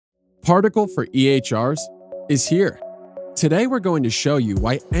Particle for EHRs is here. Today we're going to show you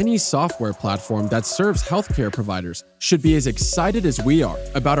why any software platform that serves healthcare providers should be as excited as we are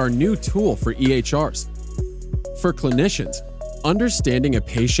about our new tool for EHRs. For clinicians, understanding a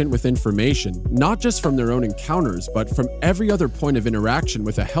patient with information not just from their own encounters but from every other point of interaction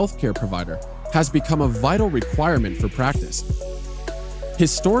with a healthcare provider has become a vital requirement for practice.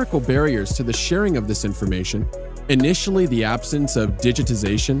 Historical barriers to the sharing of this information, initially the absence of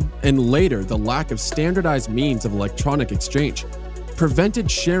digitization and later the lack of standardized means of electronic exchange, prevented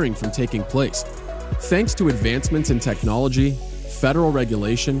sharing from taking place. Thanks to advancements in technology, federal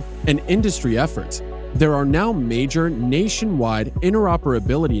regulation, and industry efforts, there are now major nationwide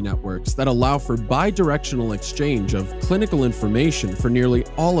interoperability networks that allow for bidirectional exchange of clinical information for nearly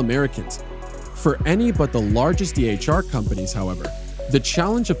all Americans. For any but the largest EHR companies, however, the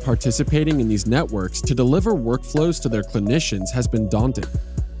challenge of participating in these networks to deliver workflows to their clinicians has been daunting.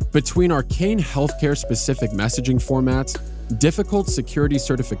 Between arcane healthcare-specific messaging formats, difficult security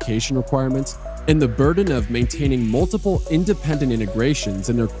certification requirements, and the burden of maintaining multiple independent integrations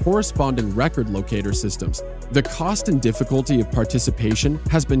in their corresponding record locator systems, the cost and difficulty of participation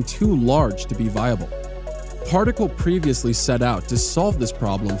has been too large to be viable. Particle previously set out to solve this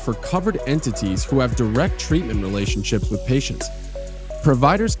problem for covered entities who have direct treatment relationships with patients.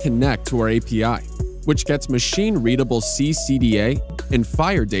 Providers connect to our API, which gets machine-readable CCDA and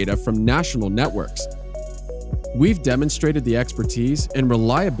FHIR data from national networks. We've demonstrated the expertise and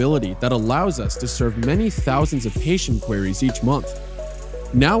reliability that allows us to serve many thousands of patient queries each month.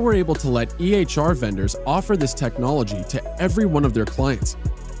 Now we're able to let EHR vendors offer this technology to every one of their clients.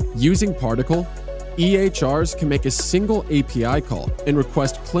 Using Particle, EHRs can make a single API call and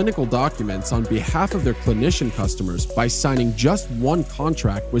request clinical documents on behalf of their clinician customers by signing just one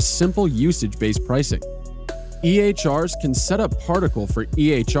contract with simple usage-based pricing. EHRs can set up Particle for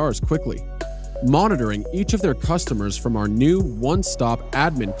EHRs quickly, monitoring each of their customers from our new one-stop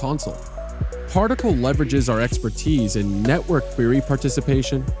admin console. Particle leverages our expertise in network query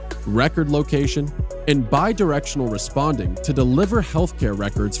participation, record location, and bidirectional responding to deliver healthcare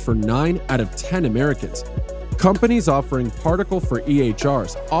records for 9 out of 10 Americans. Companies offering Particle for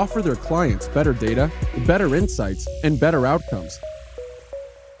EHRs offer their clients better data, better insights, and better outcomes.